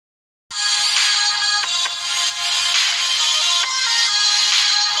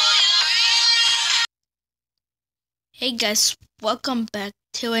Hey guys, welcome back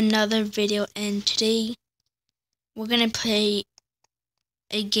to another video, and today we're gonna play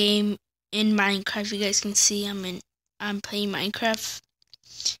a game in Minecraft. You guys can see I'm playing Minecraft,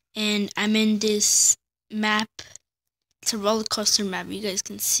 and I'm in this map. It's a roller coaster map. You guys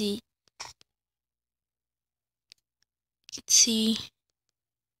can see.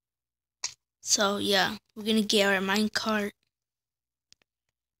 So yeah, we're gonna get our minecart.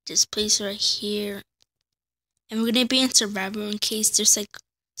 This place right here, and we're gonna be in survival in case there's like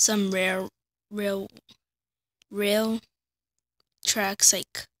some rail tracks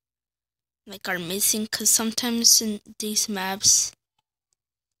like are missing, because sometimes in these maps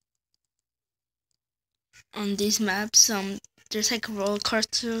there's like roller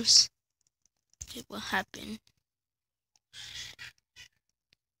coasters. Okay, what happened?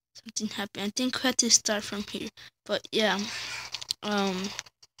 Something happened. I think we have to start from here, but yeah,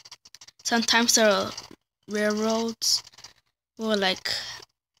 sometimes the railroads will not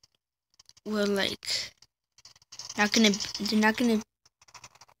gonna they're not gonna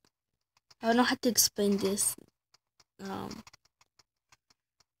I don't know how to explain this.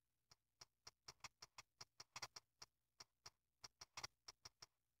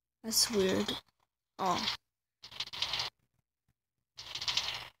 That's weird. Oh,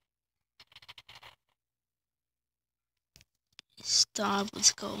 stop.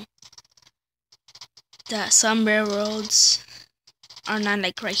 Let's go. That some railroads are not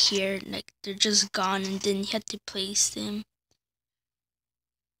like right here. Like they're just gone, and then you have to place them.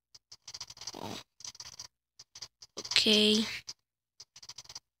 Oh. Okay.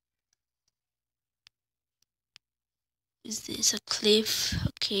 Is this a cliff?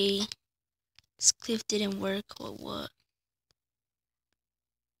 Okay. This cliff didn't work, or what?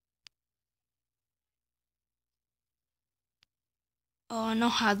 Oh, I know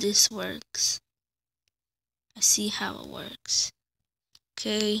how this works. I see how it works.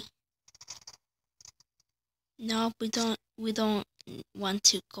 Okay. No, we don't want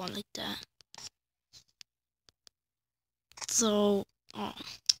to go like that. So, oh.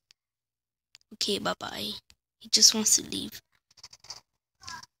 Okay, bye-bye. He just wants to leave.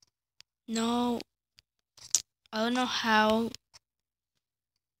 No. I don't know how.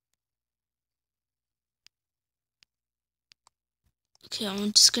 Okay,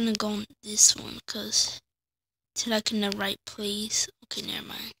 I'm just gonna go on this one, because it's like in the right place. Okay, never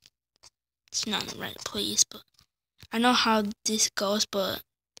mind. It's not in the right place, but I know how this goes, but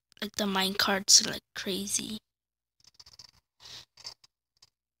like the minecarts are like crazy.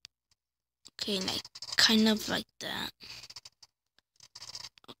 Okay, like kind of like that.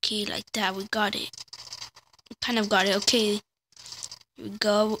 Okay, like that. We got it. We kind of got it. Okay, here we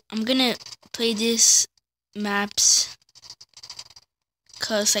go. I'm gonna play this maps,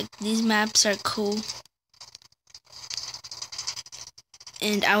 cause like these maps are cool,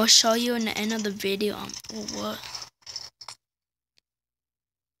 and I will show you in the end of the video. What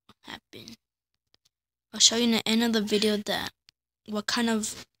happened? I'll show you in the end of the video that what kind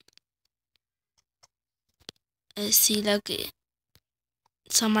of. Let's see, like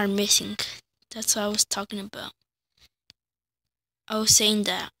some are missing. That's what I was talking about. I was saying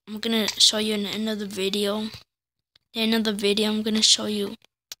that I'm gonna show you in the end of the video. The end of the video, I'm gonna show you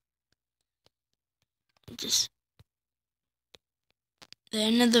the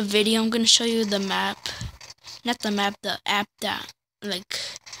end of the video. I'm gonna show you the map, not the map, the app that like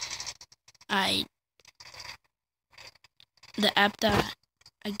the app that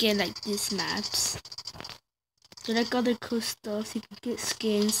I get like these maps. So like other cool stuff. You can get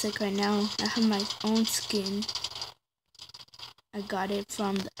skins. Like right now, I have my own skin. I got it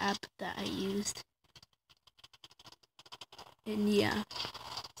from the app that I used. And yeah,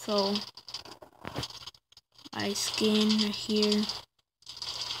 so my skin right here.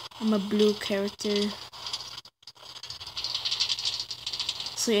 I'm a blue character.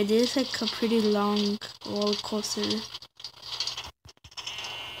 So yeah, this is like a pretty long roller coaster.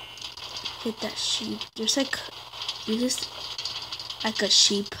 Hit that sheep. This is like a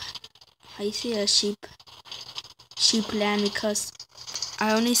sheep. I see a sheep land, because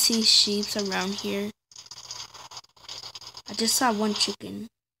I only see sheep around here. I just saw one chicken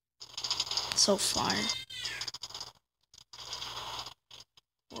so far.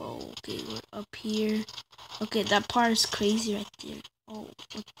 Whoa, okay, we're up here. Okay, that part is crazy right there. Oh,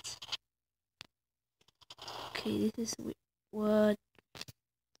 what? Okay, this is what?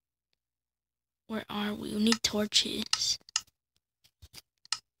 Where are we? We need torches.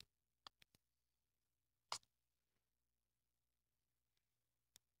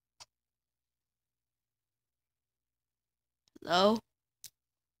 Hello?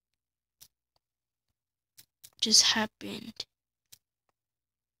 just happened?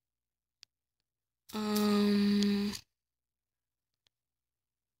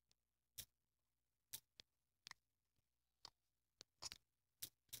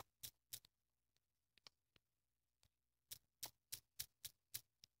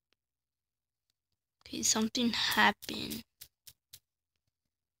 Okay, something happened.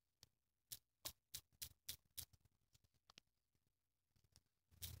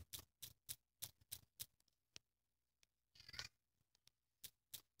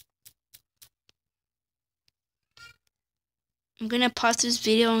 I'm gonna pause this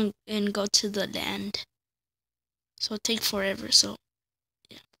video and go to the land. So it'll take forever, so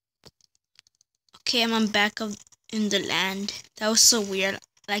yeah. Okay, I'm back up in the land. That was so weird.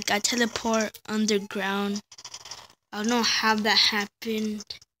 Like, I teleport underground. I don't know how that happened.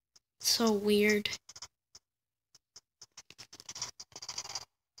 So weird.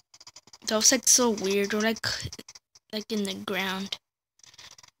 That was like so weird. Or like in the ground.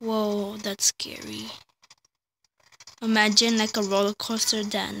 Whoa, that's scary. Imagine like a roller coaster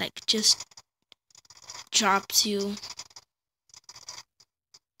that like just drops you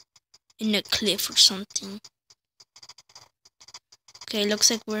in a cliff or something. Okay, looks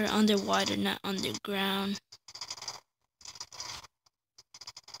like we're underwater, not underground.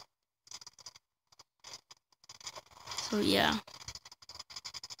 So yeah.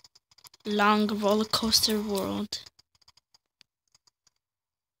 Long roller coaster world.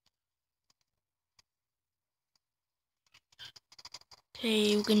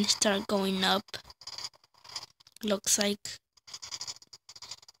 Okay, we're gonna start going up. Looks like.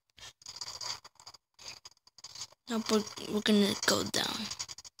 Nope, we're gonna go down.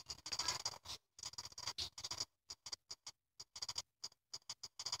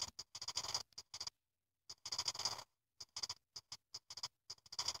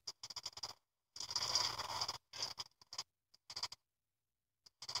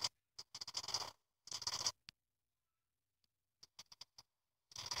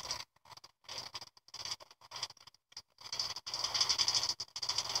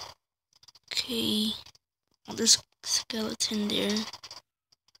 Okay, well, there's a skeleton there,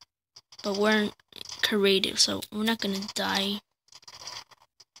 but we're creative, so we're not gonna die.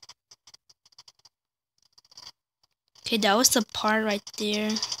 Okay, that was the part right there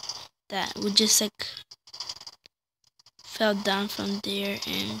that we just like fell down from there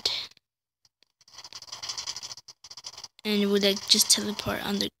and we like just teleport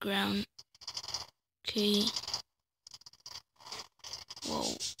underground. Okay.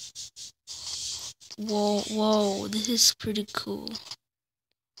 Whoa. Whoa, whoa, this is pretty cool.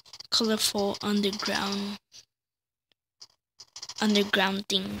 Colorful underground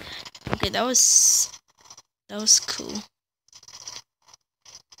thing. Okay, that was cool. You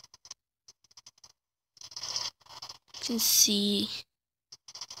can see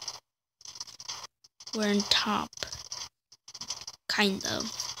we're on top, kind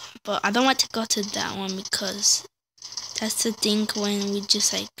of, but I don't want to go to that one because that's the thing when we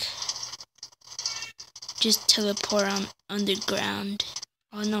just teleport on underground.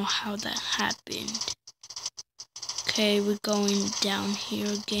 I don't know how that happened. Okay, we're going down here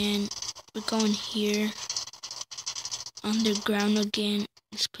again. We're going here. Underground again.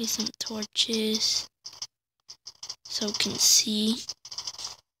 Let's place some torches so we can see.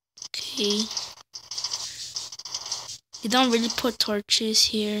 Okay. You don't really put torches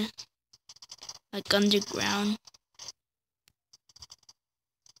here, like underground.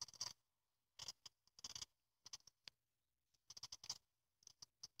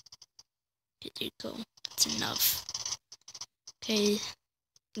 Okay, there you go. That's enough. Okay, I'm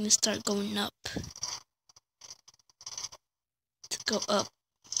gonna start going up. Let's go up.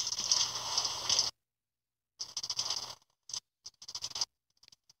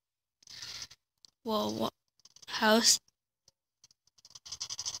 Whoa, what? House?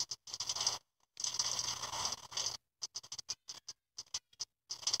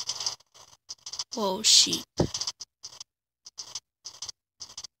 Whoa, sheep.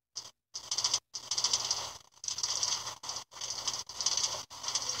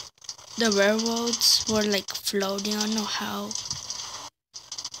 The railroads were like floating. I don't know how.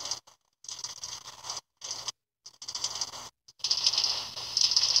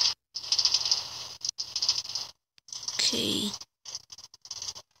 Okay.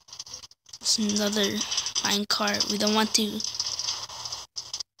 It's another minecart. We don't want to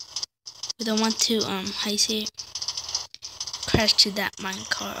how you say it? Crash to that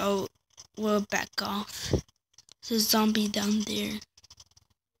minecart. Oh, we'll back off. There's a zombie down there.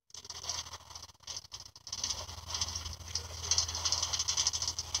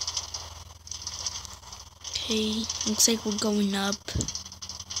 Okay, looks like we're going up.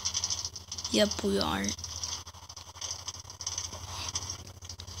 Yep, we are.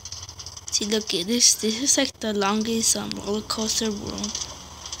 See, look at this. This is like the longest roller coaster world.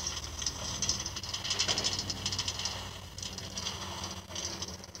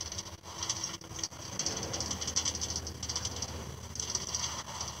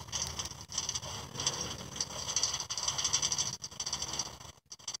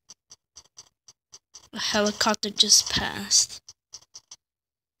 A helicopter just passed.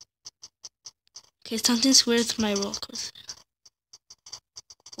 Okay, something's weird with my roller coaster.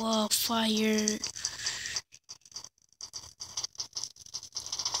 Whoa, fire.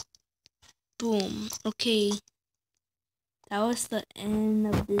 Boom. Okay. That was the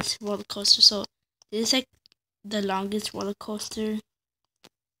end of this roller coaster. So, this is like the longest roller coaster.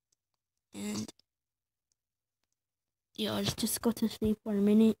 And, yo, let's just go to sleep for a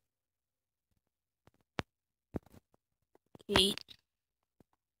minute. Okay.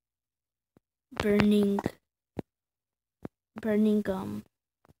 Burning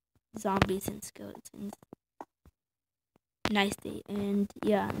zombies and skeletons. Nice day. And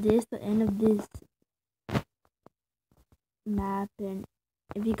yeah, this is the end of this map. And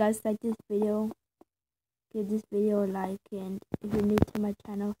if you guys like this video, give this video a like, and if you're new to my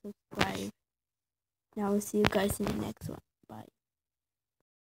channel, subscribe. And I will see you guys in the next one. Bye.